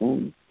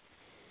passing.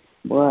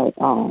 But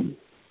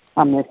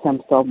I miss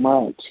him so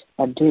much.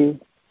 I do.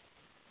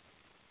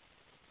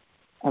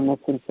 I miss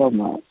him so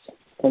much.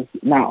 Because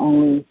not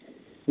only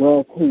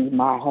was he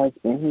my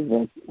husband, he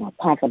was my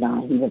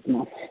confidant, he was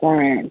my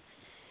friend.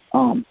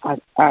 I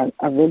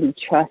really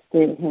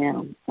trusted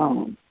him.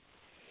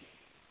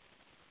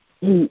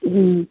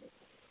 He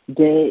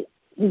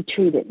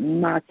treated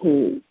my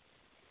kids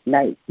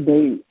like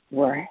they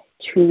were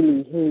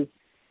truly his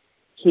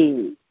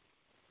kids.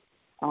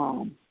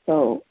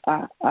 So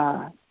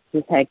I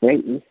just had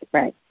great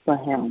respect for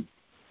him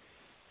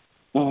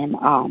and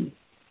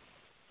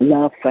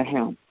love for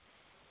him.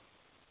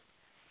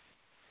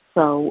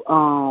 So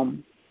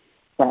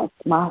that's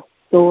my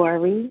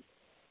story.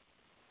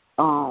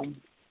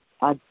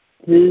 I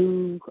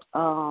do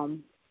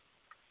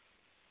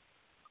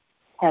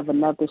have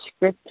another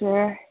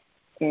scripture,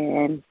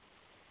 and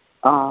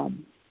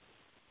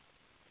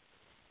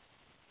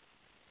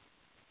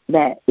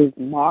that is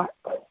Mark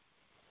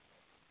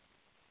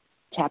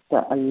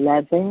chapter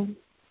 11,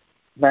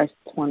 verse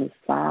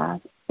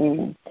 25,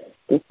 and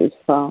this is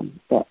from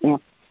the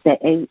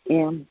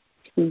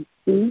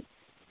AMPC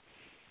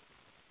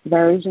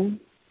version.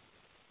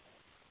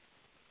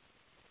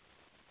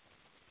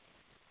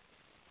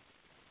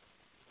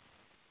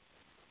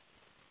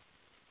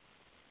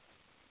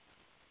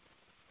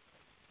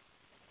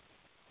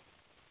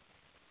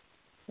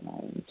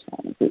 I'm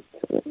trying to get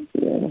to it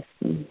here. Let's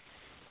see.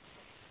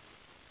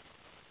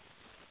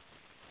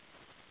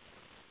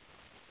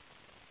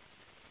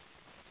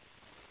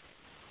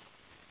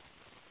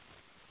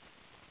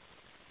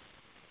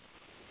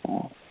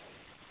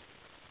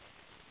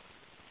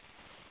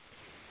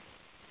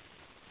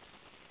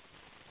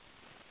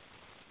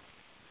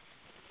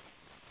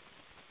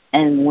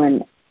 And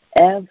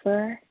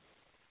whenever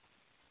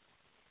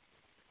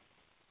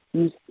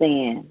you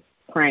stand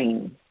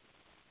praying,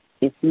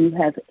 if you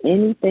have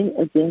anything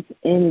against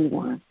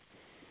anyone,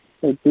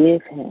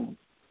 forgive him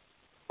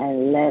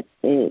and let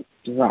it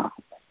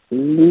drop.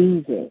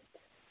 Leave it.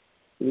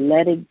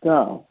 Let it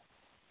go,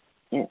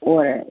 in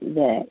order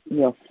that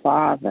your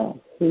Father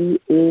who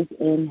is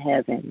in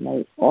heaven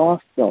may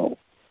also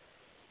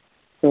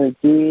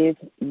forgive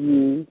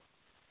you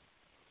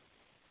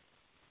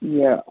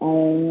your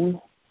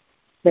own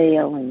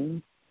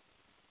failings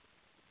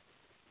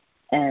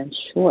and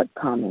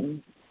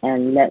shortcomings,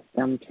 and let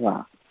them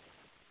drop.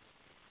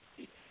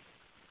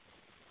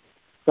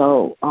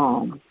 So,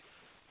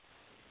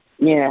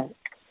 yeah,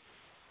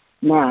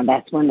 now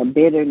that's when the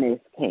bitterness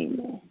came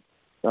in.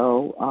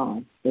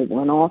 So it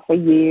went on for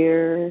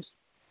years.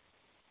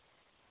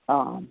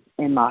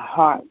 In my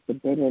heart, the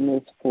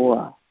bitterness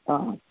for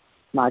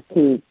my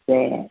kid's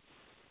dad,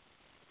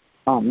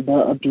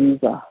 the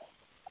abuser,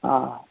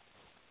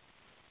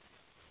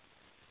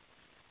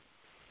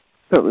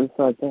 could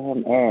refer to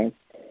him as.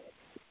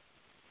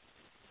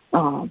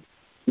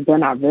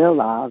 Then I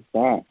realized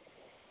that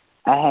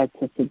I had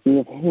to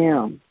forgive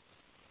him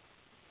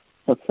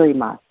to free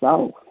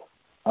myself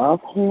of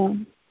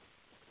him,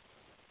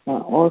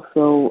 and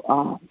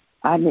also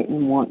I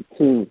didn't want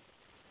to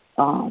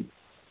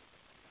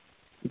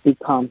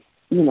become,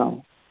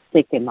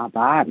 sick in my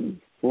body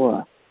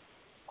for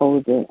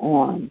holding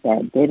on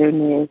that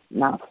bitterness,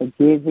 not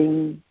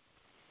forgiving.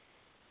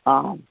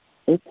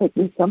 It took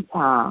me some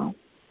time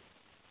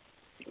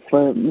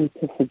for me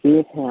to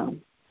forgive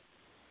him.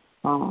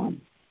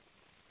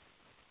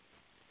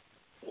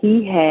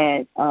 He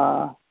had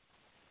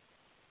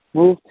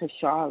moved to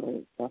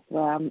Charlotte. That's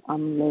where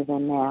I'm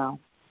living now.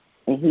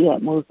 And he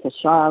had moved to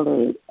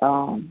Charlotte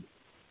to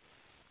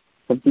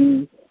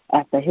be,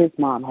 after his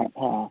mom had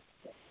passed,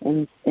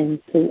 and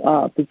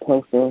to be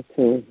closer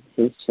to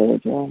his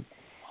children.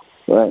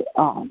 But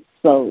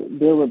so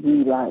there would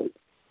be like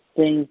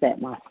things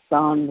that my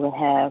son would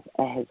have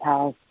at his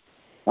house,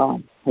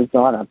 his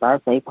daughter's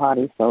birthday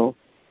party. So,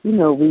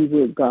 we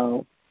would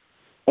go,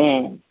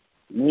 and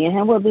me and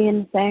him would be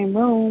in the same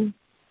room,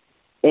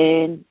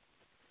 and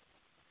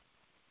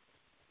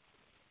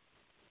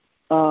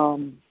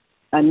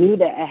I knew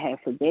that I had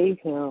forgave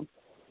him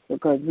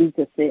because we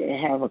could sit and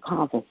have a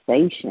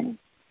conversation,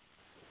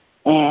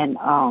 and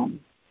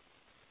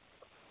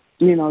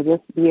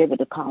just be able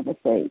to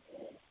conversate.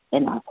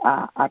 And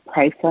I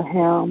pray for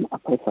him. I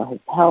pray for his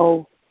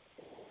health,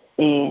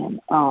 and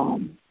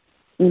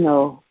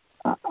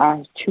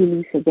I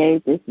truly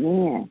forgave this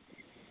man.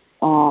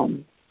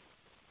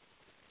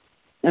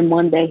 And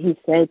one day he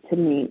said to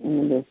me,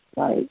 and it was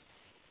like,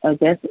 I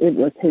guess it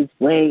was his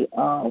way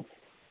of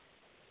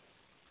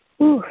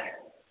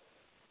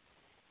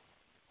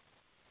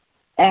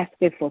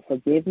asking for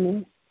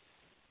forgiveness,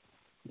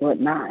 but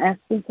not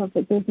asking for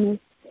forgiveness.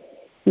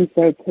 He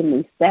said to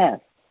me,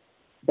 Steph,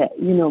 that,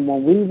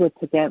 when we were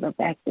together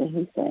back then,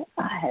 he said,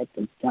 I had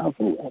the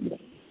devil in me.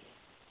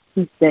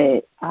 He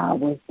said, I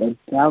was the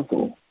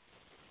devil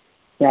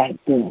back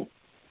then.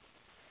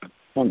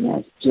 And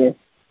that's just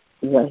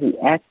what he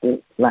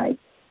acted like.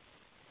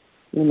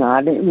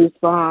 I didn't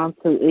respond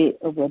to it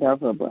or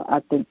whatever, but I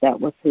think that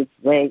was his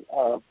way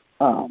of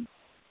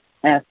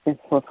asking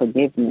for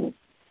forgiveness.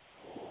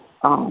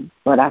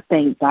 But I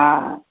thank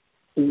God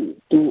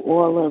through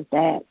all of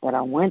that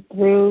I went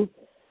through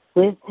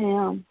with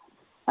him.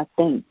 I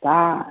thank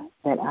God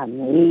that I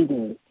made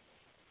it.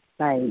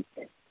 Like,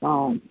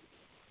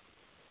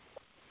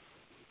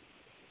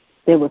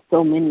 there were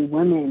so many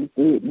women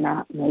who did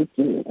not make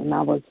it, and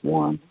I was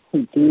one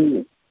who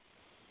did.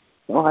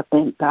 So I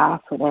thank God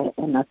for that,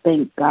 and I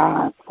thank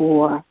God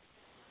for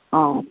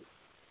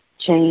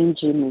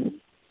changing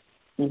me,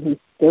 and He's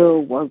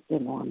still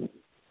working on me.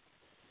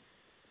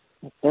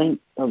 I thank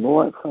the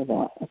Lord for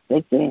that. I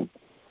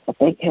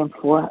thank Him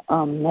for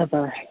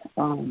never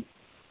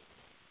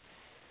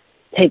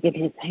taking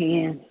His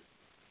hand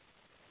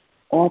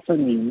off of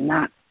me,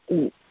 not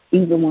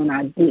even when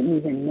I didn't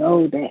even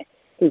know that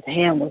His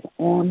hand was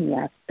on me.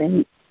 I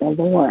thank the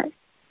Lord.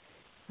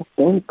 I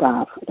thank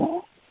God for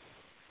that.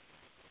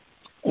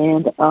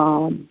 And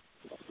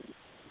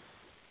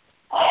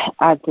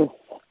I just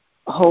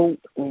hope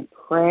and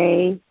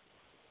pray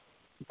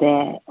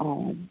that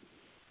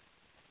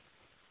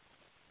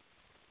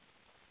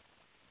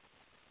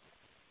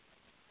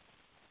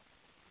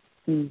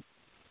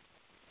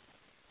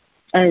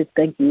I just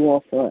thank you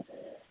all for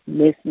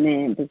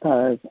listening,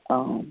 because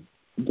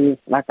this,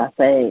 like I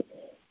said,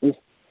 is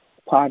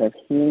part of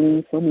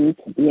healing for me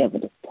to be able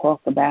to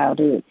talk about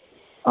it.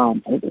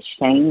 It was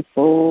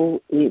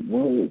shameful. It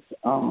was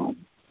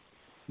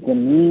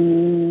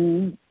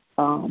demeaning.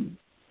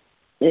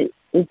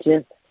 It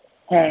just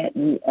had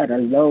me at a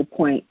low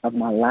point of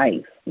my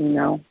life, you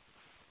know.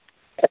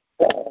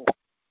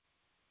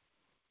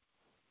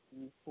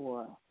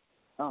 For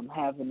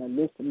having a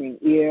listening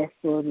ear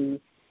for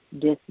me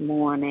this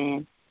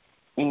morning.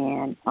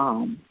 And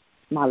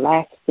my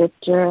last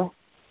scripture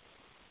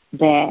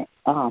that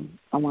I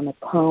want to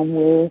come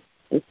with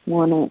this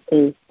morning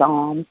is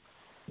Psalms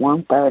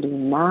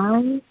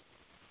 139,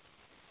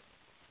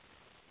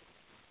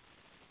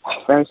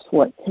 verse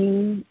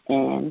 14,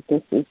 and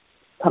this is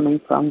coming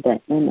from the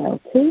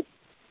NLT.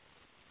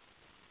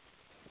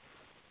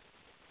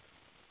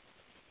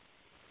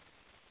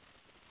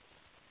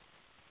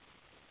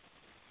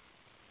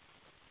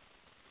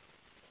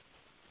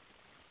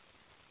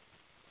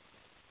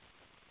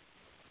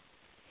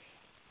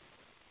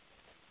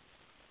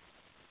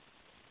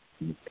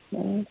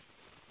 Okay.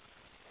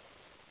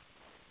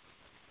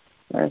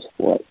 Verse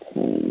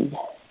 14.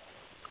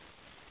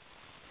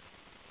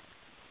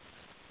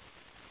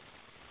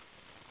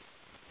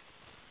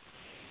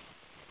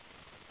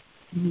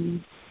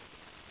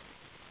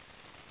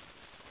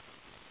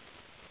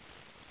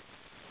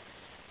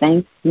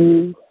 Thank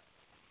you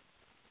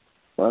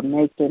for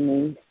making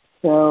me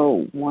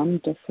so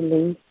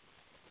wonderfully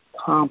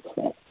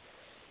complex.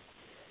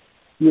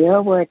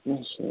 Your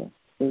workmanship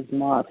is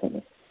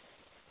marvelous.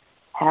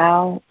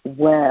 How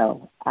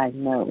well I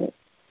know it.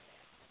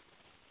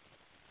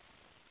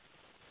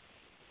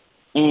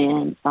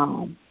 And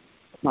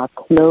my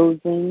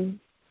closing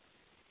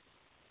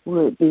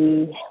would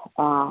be,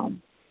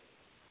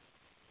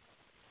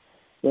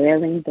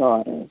 darling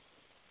daughters,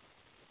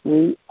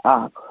 we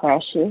are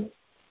precious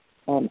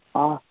and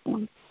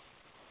awesome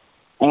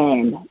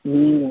and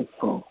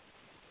meaningful.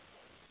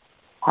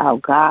 How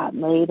God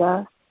made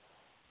us,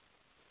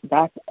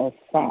 that's a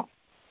fact.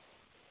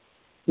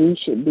 We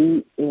should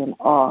be in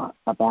awe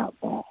about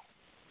that.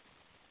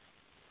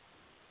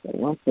 So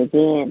once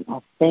again, I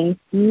thank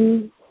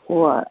you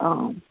for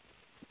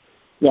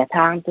your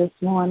time this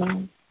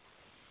morning.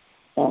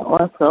 And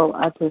also,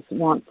 I just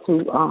want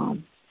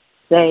to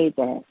say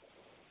that,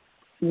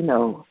 you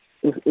know,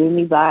 if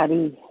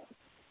anybody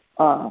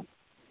on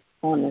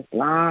this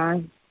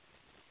line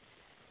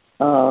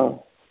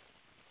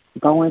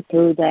going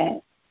through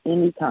that,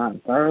 any kind,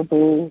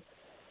 verbal,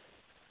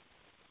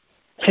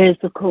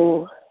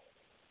 physical,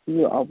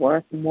 you are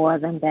worth more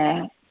than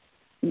that.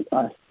 You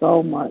are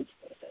so much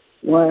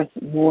worth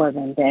more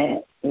than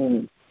that.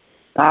 And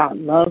God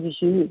loves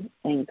you,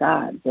 and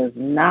God does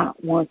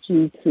not want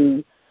you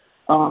to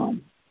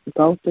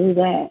go through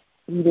that.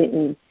 He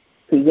didn't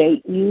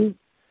create you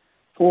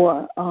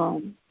for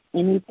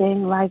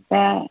anything like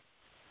that.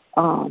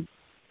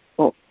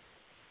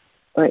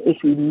 Or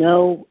if you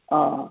know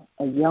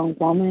a young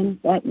woman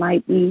that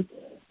might be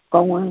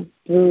going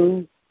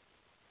through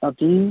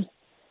abuse,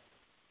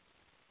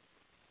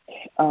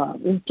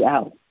 reach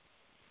out.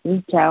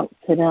 Reach out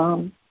to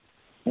them,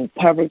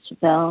 encourage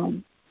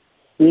them,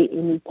 get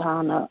any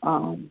kind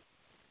of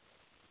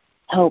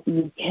help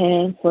you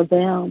can for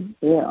them.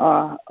 There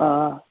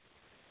are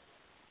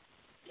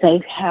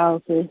safe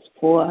houses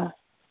for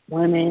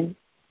women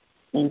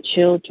and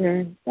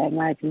children that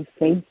might be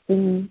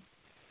facing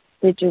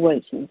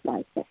situations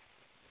like that.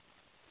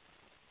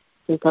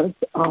 Because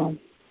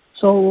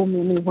so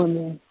many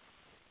women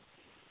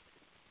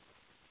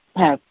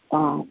have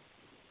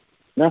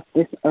left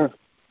this earth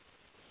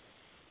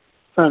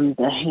from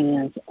the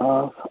hands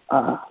of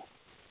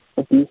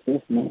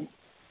abusive men.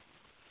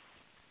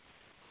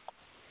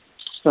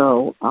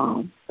 So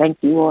thank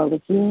you all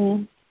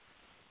again.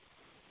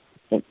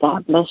 And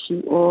God bless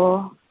you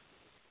all.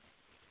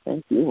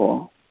 Thank you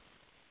all.